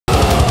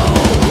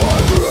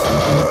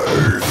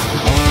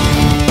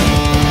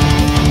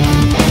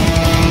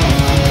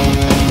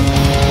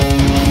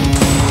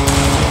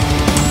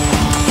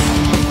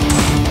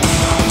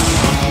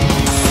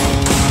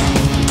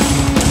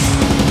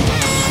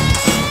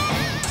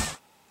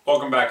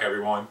Welcome back,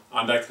 everyone.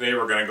 On deck today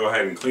we're going to go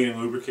ahead and clean and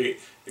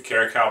lubricate the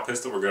Caracal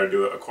pistol. We're going to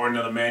do it according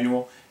to the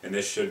manual, and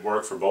this should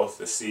work for both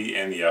the C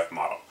and the F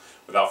model.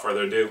 Without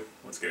further ado,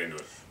 let's get into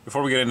it.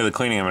 Before we get into the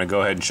cleaning, I'm going to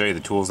go ahead and show you the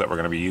tools that we're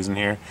going to be using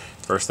here.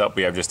 First up,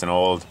 we have just an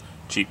old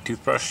cheap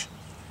toothbrush.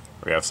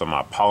 We have some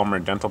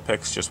polymer dental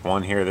picks, just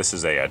one here. This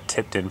is a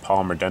tipped-in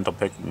polymer dental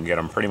pick. You can get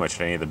them pretty much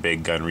at any of the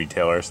big gun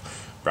retailers,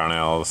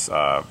 Brownells,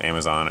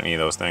 Amazon, any of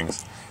those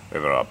things. We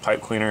have a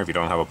pipe cleaner. If you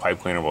don't have a pipe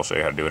cleaner, we'll show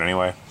you how to do it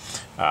anyway.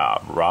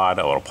 Rod,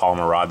 a little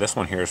polymer rod. This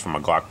one here is from a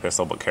Glock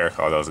pistol, but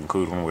Caracal does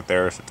include one with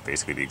theirs. It's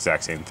basically the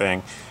exact same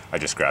thing. I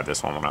just grabbed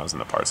this one when I was in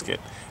the parts kit,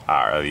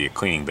 or the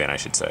cleaning bin, I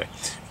should say.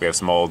 We have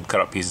some old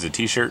cut-up pieces of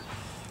t-shirt,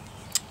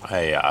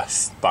 a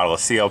bottle of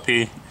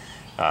CLP.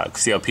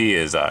 CLP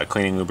is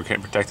cleaning,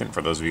 lubricant, protectant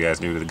for those of you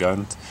guys new to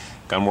the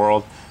gun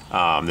world.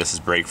 This is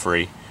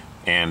break-free,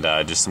 and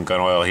just some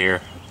gun oil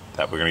here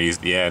that we're going to use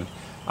at the end.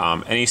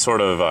 Any sort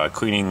of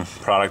cleaning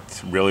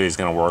product really is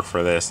going to work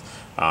for this.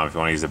 If you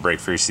want to use the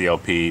break-free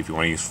CLP, if you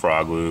want to use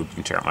frog lube, you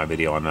can check out my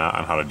video on that,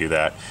 on how to do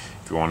that.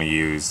 If you want to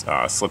use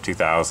Slip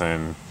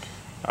 2000,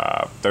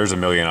 there's a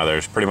million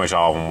others. Pretty much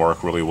all of them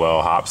work really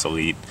well. Hops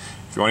Elite.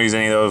 If you want to use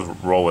any of those,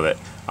 roll with it.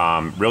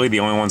 Really,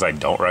 the only ones I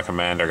don't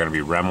recommend are going to be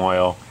Rem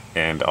oil,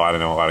 and I don't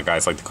know, a lot of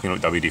guys like to clean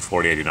with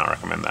WD-40. I do not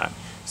recommend that.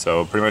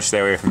 So pretty much stay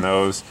away from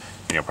those,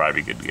 and you'll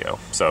probably be good to go.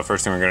 So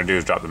first thing we're going to do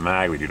is drop the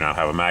mag. We do not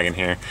have a mag in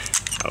here.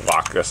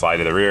 Lock the slide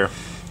to the rear.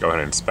 Go ahead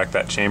and inspect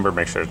that chamber,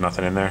 make sure there's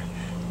nothing in there.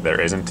 There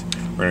isn't.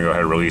 We're going to go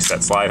ahead and release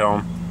that slide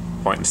home,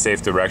 point in a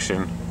safe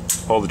direction,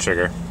 pull the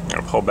trigger. We're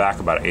going to pull back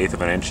about 1/8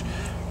 of an inch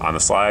on the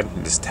slide.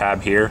 And this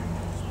tab here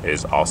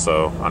is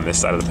also on this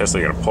side of the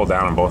pistol. You're going to pull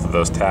down on both of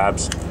those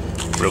tabs,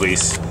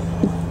 release.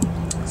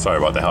 Sorry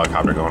about the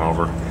helicopter going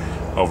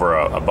over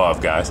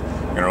above, guys. You're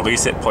going to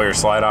release it, pull your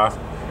slide off.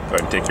 Go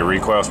ahead and take your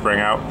recoil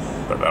spring out,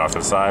 put that off to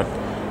the side.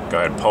 Go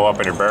ahead and pull up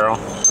in your barrel.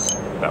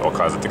 That will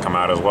cause it to come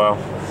out as well.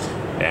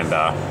 And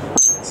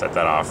set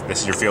that off.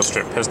 This is your field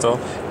strip pistol.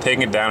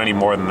 Taking it down any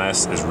more than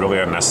this is really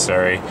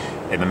unnecessary.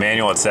 In the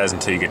manual it says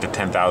until you get to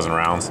 10,000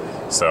 rounds.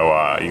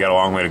 So you got a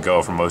long way to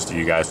go for most of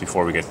you guys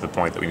before we get to the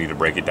point that we need to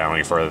break it down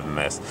any further than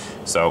this.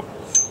 So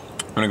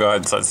I'm going to go ahead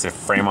and set the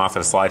frame off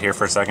of the slide here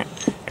for a second,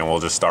 and we'll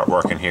just start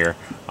working here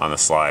on the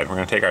slide. We're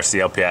going to take our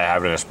CLP. I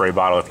have it in a spray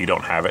bottle. If you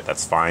don't have it,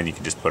 that's fine. You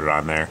can just put it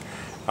on there.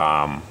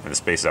 In the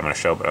spaces I'm going to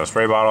show, but on a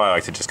spray bottle, I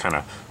like to just kind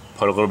of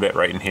put a little bit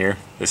right in here,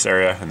 this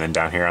area, and then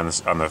down here on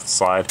the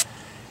slide.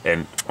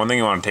 And one thing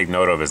you want to take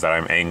note of is that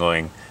I'm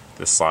angling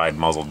the slide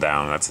muzzle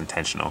down, and that's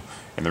intentional.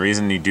 And the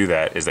reason you do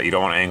that is that you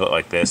don't want to angle it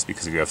like this,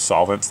 because if you have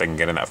solvents, they can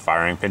get in that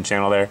firing pin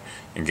channel there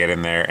and get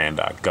in there and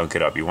gunk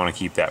it up. You want to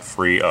keep that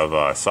free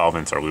of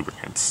solvents or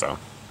lubricants. So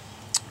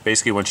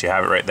basically, once you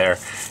have it right there,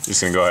 you're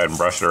just going to go ahead and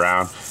brush it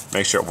around,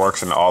 make sure it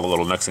works into all the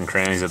little nooks and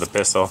crannies of the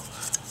pistol,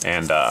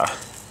 and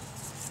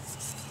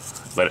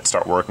let it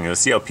start working. The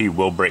CLP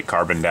will break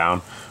carbon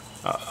down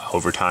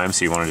over time,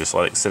 so you want to just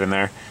let it sit in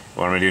there.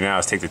 What I'm going to do now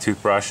is take the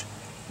toothbrush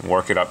and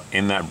work it up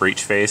in that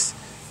breech face,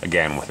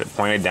 again with it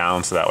pointed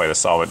down so that way the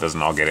solvent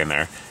doesn't all get in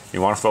there.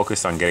 You want to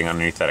focus on getting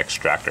underneath that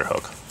extractor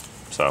hook.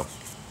 So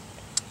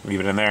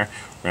leave it in there.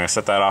 We're going to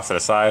set that off to the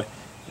side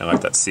and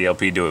let that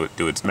CLP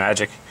do its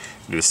magic.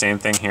 Do the same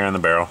thing here on the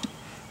barrel.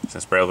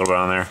 Just spray a little bit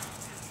on there,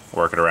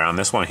 work it around.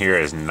 This one here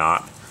is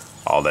not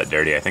all that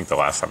dirty. I think the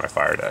last time I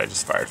fired it, I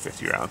just fired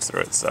 50 rounds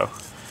through it, so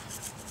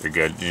you're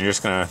good. You're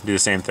just going to do the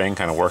same thing,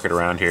 kind of work it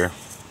around here,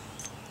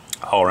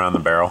 all around the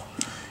barrel.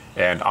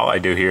 And all I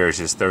do here is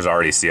just, there's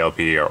already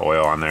CLP or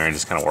oil on there, and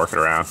just kind of work it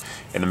around.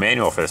 In the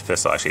manual for this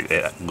pistol, actually,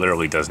 it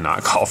literally does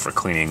not call for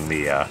cleaning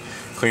the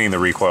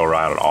recoil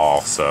rod at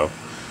all. So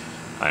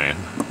I mean,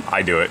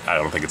 I do it. I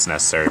don't think it's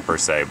necessary per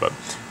se, but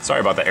sorry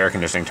about the air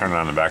conditioning turning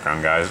on in the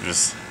background, guys. We're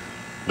just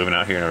living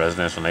out here in a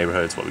residential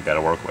neighborhood. It's what we got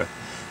to work with.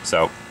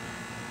 So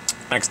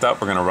next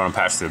up, we're going to run a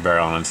patch through the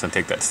barrel, and I'm just going to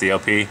take that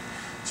CLP,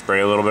 spray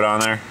a little bit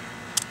on there,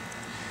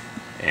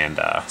 and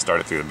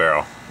start it through the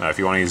barrel. Now, if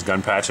you want to use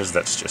gun patches,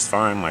 that's just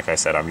fine. Like I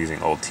said, I'm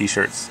using old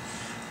t-shirts.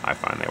 I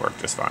find they work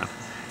just fine.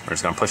 We're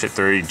just going to push it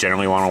through. You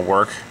generally want to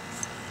work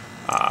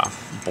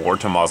bore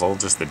to muzzle,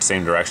 just the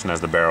same direction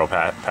as the barrel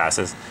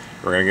passes.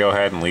 We're going to go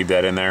ahead and leave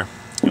that in there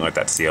and let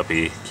that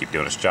CLP keep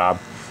doing its job.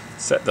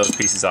 Set those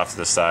pieces off to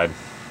the side.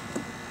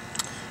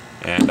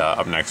 And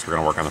up next, we're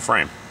going to work on the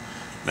frame.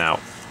 Now,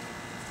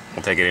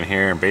 we'll take it in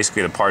here, and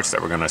basically the parts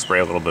that we're going to spray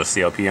a little bit of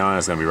CLP on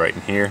is going to be right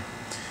in here,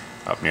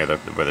 up near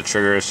where the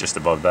trigger is, just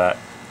above that,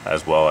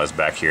 as well as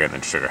back here in the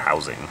trigger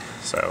housing.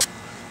 So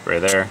spray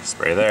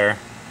there,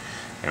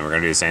 and we're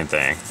going to do the same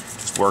thing.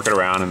 Just work it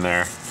around in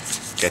there,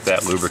 get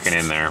that lubricant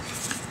in there.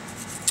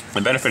 The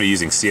benefit of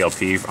using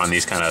CLP on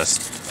these kind of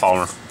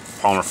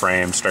polymer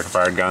frame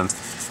striker-fired guns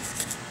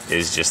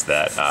is just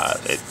that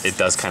it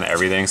does kind of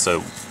everything.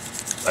 So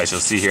as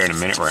you'll see here in a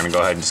minute, we're going to go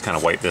ahead and just kind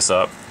of wipe this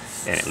up,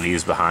 and it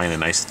leaves behind a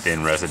nice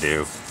thin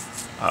residue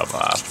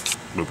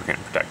of lubricant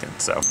and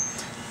protectant. So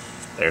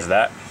there's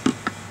that.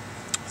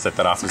 Set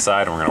that off to the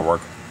side, and we're going to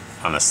work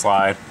on the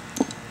slide,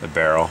 the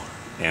barrel,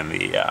 and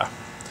the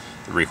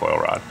recoil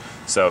rod.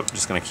 So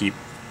just going to keep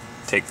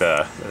take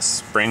the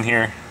spring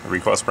here, the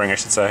recoil spring I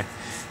should say,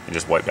 and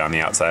just wipe down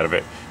the outside of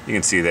it. You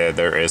can see that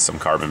there is some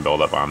carbon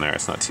buildup on there.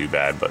 It's not too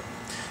bad, but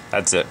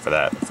that's it for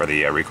that, for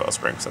the recoil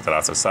spring. Set that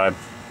off to the side.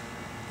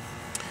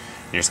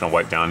 You're just gonna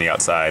wipe down the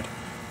outside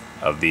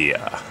of the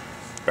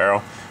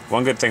barrel.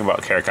 One good thing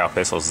about Caracal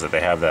pistols is that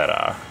they have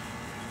that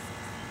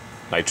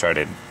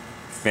nitrided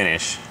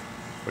finish,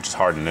 which is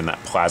hardened in that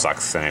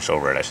Plazox finish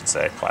over it, I should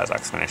say.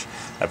 Plazox finish.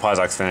 That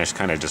Plazox finish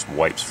kind of just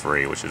wipes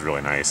free, which is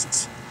really nice.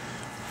 It's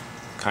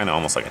kind of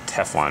almost like a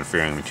Teflon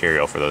fearing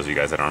material for those of you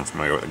guys that aren't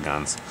familiar with the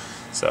guns.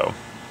 So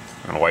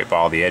I'm going to wipe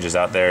all the edges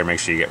out there, make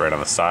sure you get right on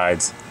the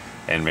sides,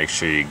 and make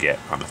sure you get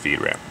on the feed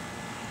ramp.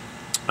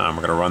 We're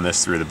going to run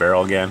this through the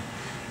barrel again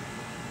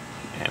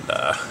and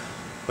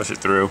push it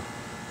through.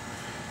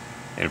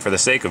 And for the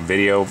sake of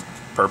video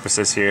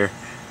purposes here,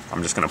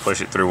 I'm just going to push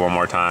it through one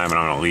more time and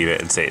I'm going to leave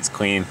it and say it's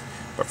clean.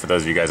 But for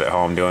those of you guys at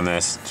home doing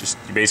this, just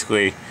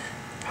basically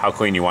how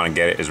clean you want to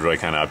get it is really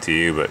kind of up to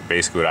you. But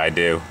basically what I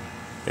do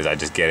is I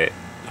just get it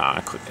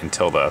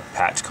until the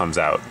patch comes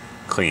out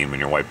clean when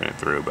you're wiping it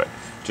through. But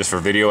just for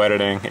video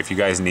editing, if you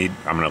guys need,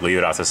 I'm going to leave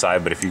it off the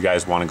side, but if you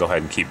guys want to go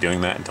ahead and keep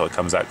doing that until it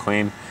comes out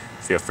clean,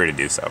 feel free to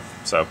do so.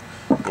 So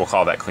we'll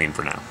call that clean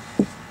for now.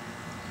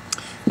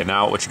 And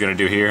now what you're going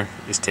to do here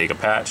is take a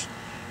patch,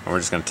 and we're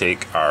just going to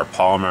take our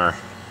polymer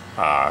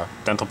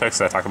dental picks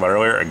that I talked about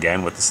earlier,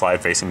 again with the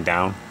slide facing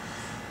down,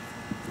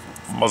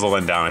 muzzle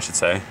end down I should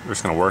say. We're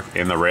just going to work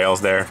in the rails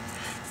there.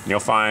 And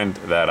you'll find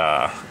that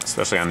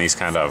especially on these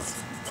kind of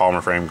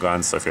polymer frame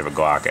guns, so if you have a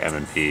Glock, a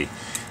M&P,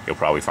 you'll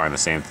probably find the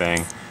same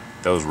thing.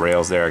 Those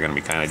rails there are going to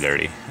be kind of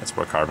dirty. That's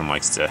where carbon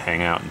likes to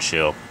hang out and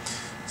chill.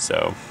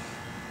 So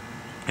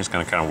I'm just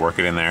going to kind of work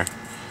it in there,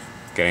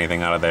 get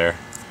anything out of there.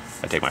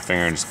 I take my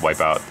finger and just wipe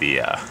out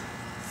the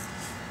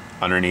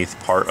underneath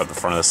part of the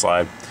front of the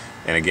slide.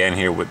 And again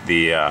here with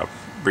the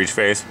breech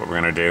face, what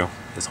we're going to do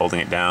is holding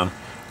it down,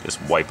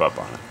 just wipe up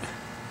on it.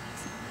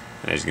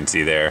 And as you can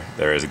see there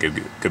is a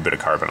good bit of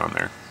carbon on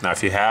there. Now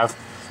if you have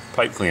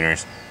pipe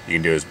cleaners, you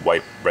can do is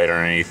wipe right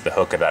underneath the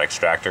hook of that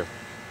extractor.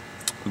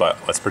 But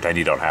let's pretend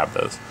you don't have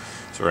those.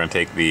 So we're going to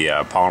take the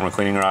polymer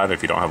cleaning rod.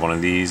 If you don't have one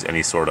of these,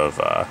 any sort of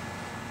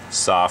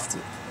soft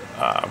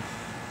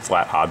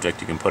flat object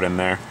you can put in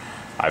there.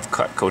 I've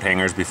cut coat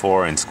hangers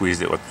before and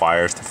squeezed it with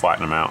pliers to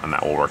flatten them out, and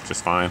that will work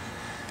just fine.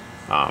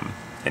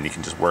 And you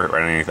can just work it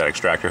right underneath that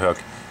extractor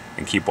hook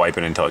and keep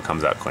wiping until it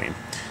comes out clean.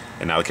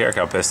 And now the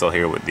Caracal pistol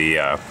here with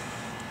the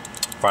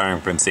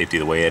firing pin safety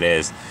the way it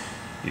is,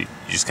 you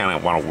just kind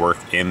of want to work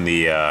in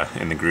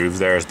the grooves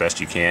there as best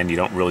you can. You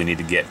don't really need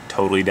to get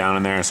totally down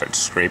in there and start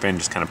scraping.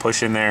 Just kind of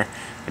push in there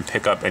and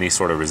pick up any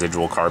sort of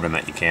residual carbon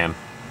that you can.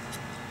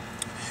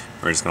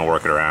 We're just going to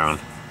work it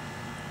around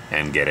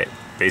and get it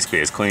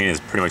basically as clean as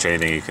pretty much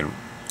anything you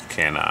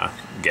can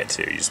get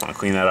to. You just want to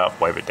clean that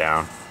up, wipe it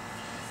down,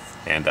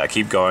 and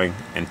keep going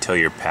until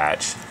your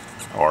patch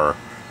or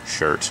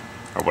shirt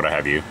or what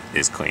have you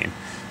is clean.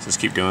 So just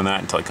keep doing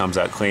that until it comes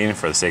out clean.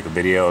 For the sake of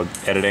video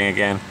editing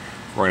again,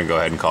 we're going to go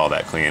ahead and call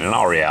that clean. In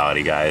all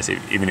reality, guys,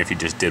 even if you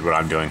just did what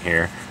I'm doing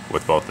here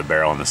with both the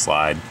barrel and the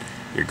slide,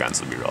 your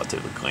guns will be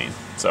relatively clean.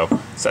 So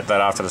set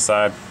that off to the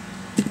side.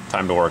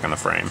 Time to work on the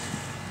frame.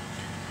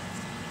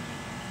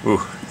 Ooh,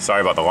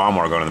 sorry about the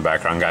lawnmower going in the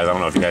background, guys. I don't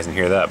know if you guys can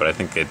hear that, but I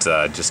think it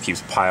just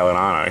keeps piling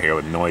on out here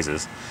with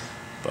noises.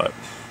 But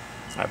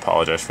I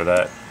apologize for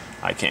that.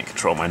 I can't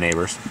control my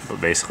neighbors. But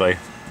basically,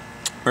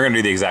 we're going to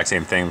do the exact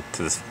same thing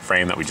to this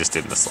frame that we just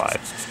did in the slide.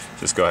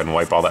 Just go ahead and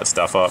wipe all that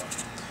stuff up,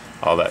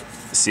 all that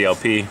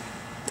CLP,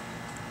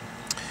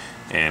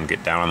 and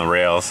get down on the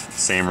rails.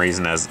 Same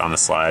reason as on the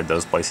slide,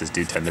 those places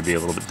do tend to be a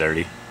little bit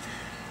dirty,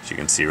 as you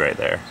can see right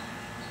there.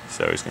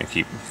 So we're just going to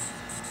keep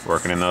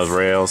working in those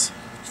rails.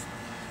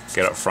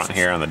 Get up front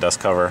here on the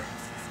dust cover.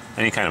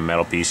 Any kind of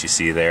metal piece you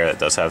see there that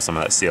does have some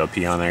of that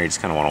CLP on there, you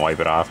just kind of want to wipe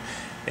it off.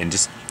 And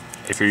just,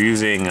 if you're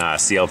using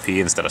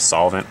CLP instead of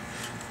solvent,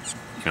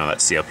 you know that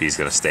CLP is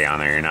going to stay on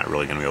there. You're not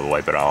really going to be able to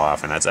wipe it all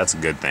off, and that's a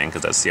good thing,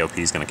 because that CLP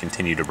is going to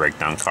continue to break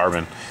down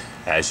carbon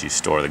as you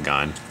store the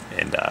gun,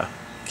 and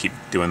keep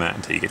doing that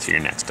until you get to your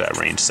next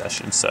range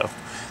session. So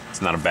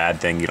it's not a bad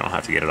thing. You don't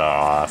have to get it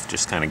all off.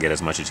 Just kind of get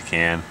as much as you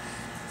can,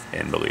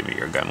 and believe me,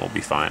 your gun will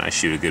be fine. I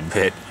shoot a good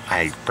bit.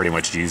 I pretty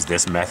much use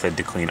this method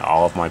to clean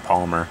all of my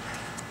polymer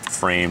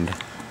framed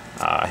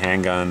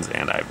handguns,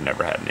 and I've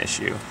never had an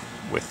issue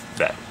with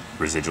that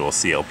residual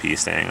CLP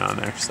staying on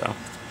there. So,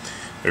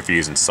 but if you're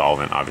using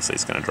solvent, obviously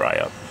it's going to dry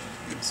up,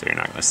 so you're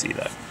not going to see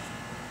that.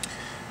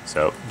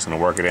 So I'm just going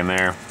to work it in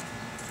there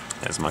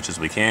as much as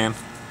we can.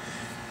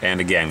 And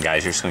again,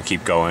 guys, you're just going to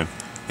keep going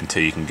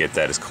until you can get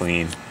that as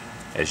clean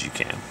as you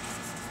can,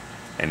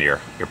 and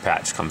your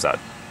patch comes out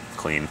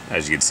clean.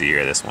 As you can see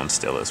here, this one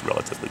still is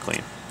relatively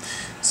clean.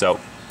 So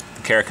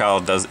the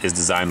Caracal is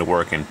designed to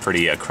work in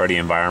pretty cruddy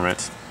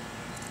environments.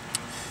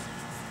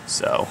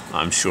 So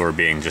I'm sure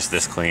being just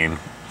this clean,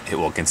 it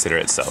will consider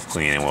itself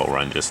clean and will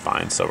run just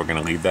fine. So we're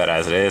going to leave that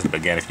as it is. But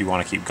again, if you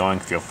want to keep going,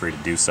 feel free to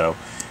do so.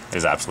 It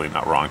is absolutely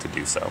not wrong to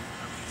do so.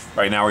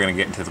 Right now we're going to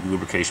get into the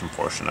lubrication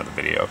portion of the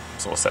video.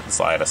 So we'll set the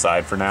slide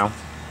aside for now.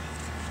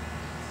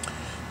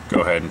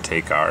 go ahead and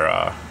take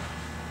our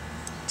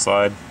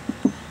slide,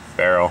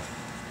 barrel,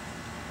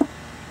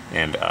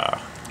 and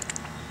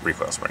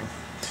recoil spring.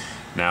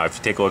 Now if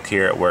you take a look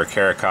here at where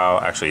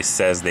Caracal actually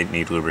says they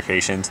need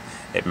lubrications,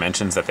 it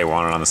mentions that they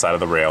want it on the side of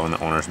the rail in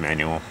the owner's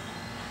manual,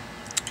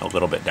 a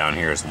little bit down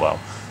here as well.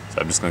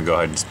 So I'm just going to go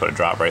ahead and just put a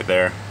drop right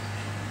there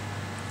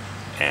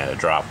and a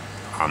drop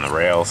on the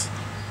rails.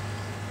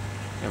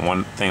 And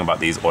one thing about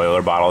these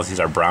oiler bottles, these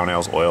are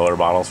Brownells oiler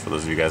bottles, for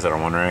those of you guys that are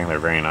wondering. They're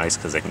very nice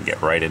because they can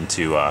get right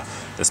into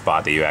the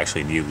spot that you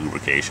actually need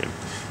lubrication.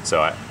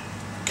 So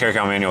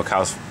Caracal manual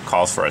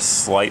calls for a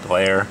slight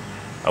layer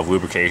of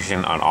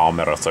lubrication on all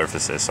metal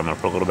surfaces. So I'm going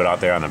to put a little bit out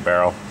there on the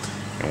barrel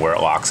and where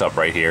it locks up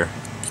right here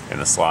in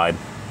the slide.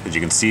 As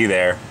you can see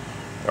there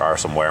are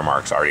some wear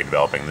marks already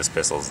developing. This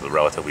pistol is the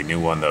relatively new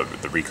one,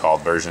 the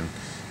recalled version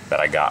that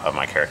I got of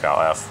my Caracal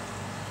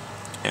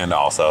F. And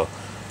also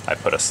I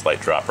put a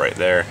slight drop right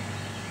there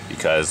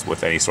because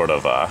with any sort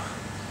of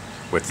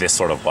with this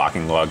sort of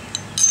locking lug,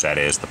 that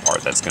is the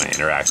part that's going to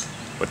interact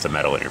with the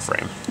metal in your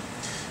frame.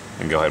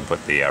 And go ahead and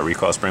put the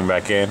recoil spring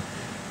back in.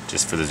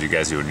 Just for those of you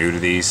guys who are new to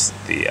these,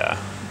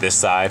 this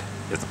side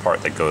is the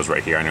part that goes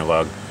right here on your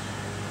lug.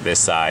 This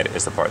side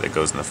is the part that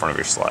goes in the front of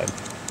your slide.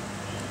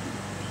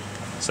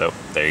 So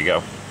there you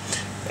go.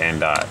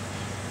 And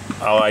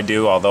all I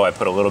do, although I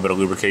put a little bit of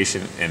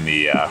lubrication in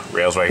the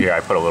rails right here, I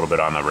put a little bit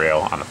on the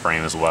rail on the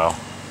frame as well,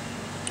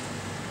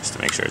 just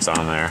to make sure it's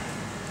on there.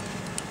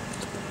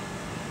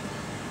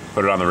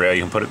 Put it on the rail.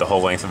 You can put it the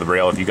whole length of the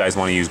rail. If you guys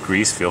want to use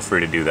grease, feel free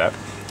to do that.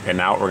 And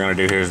now what we're going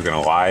to do here is we're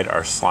going to line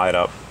our slide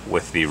up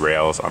with the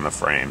rails on the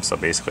frame. So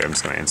basically I'm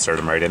just going to insert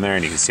them right in there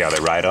and you can see how they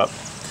ride up.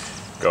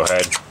 Go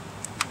ahead,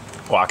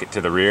 lock it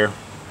to the rear.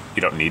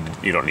 You don't need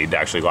to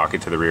actually lock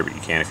it to the rear, but you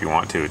can if you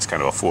want to. It's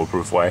kind of a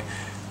foolproof way.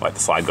 Let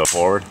the slide go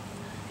forward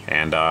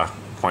and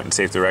point in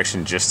safe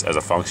direction just as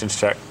a functions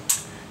check,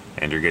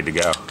 and you're good to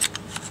go.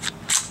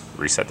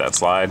 Reset that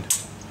slide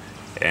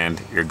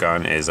and your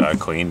gun is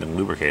cleaned and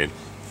lubricated.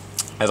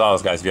 As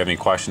always guys, if you have any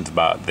questions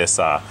about this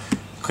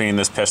cleaning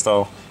this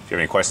pistol, if you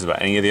have any questions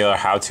about any of the other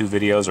how-to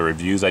videos or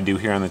reviews I do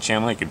here on the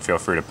channel, you can feel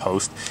free to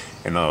post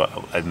in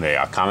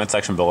the comment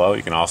section below.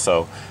 You can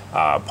also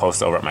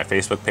post over at my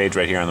Facebook page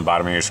right here on the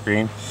bottom of your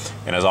screen.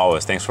 And as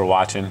always, thanks for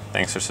watching,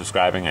 thanks for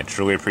subscribing. I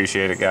truly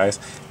appreciate it guys,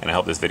 and I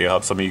hope this video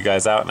helps some of you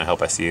guys out, and I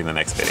hope I see you in the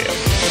next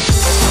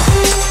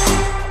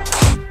video.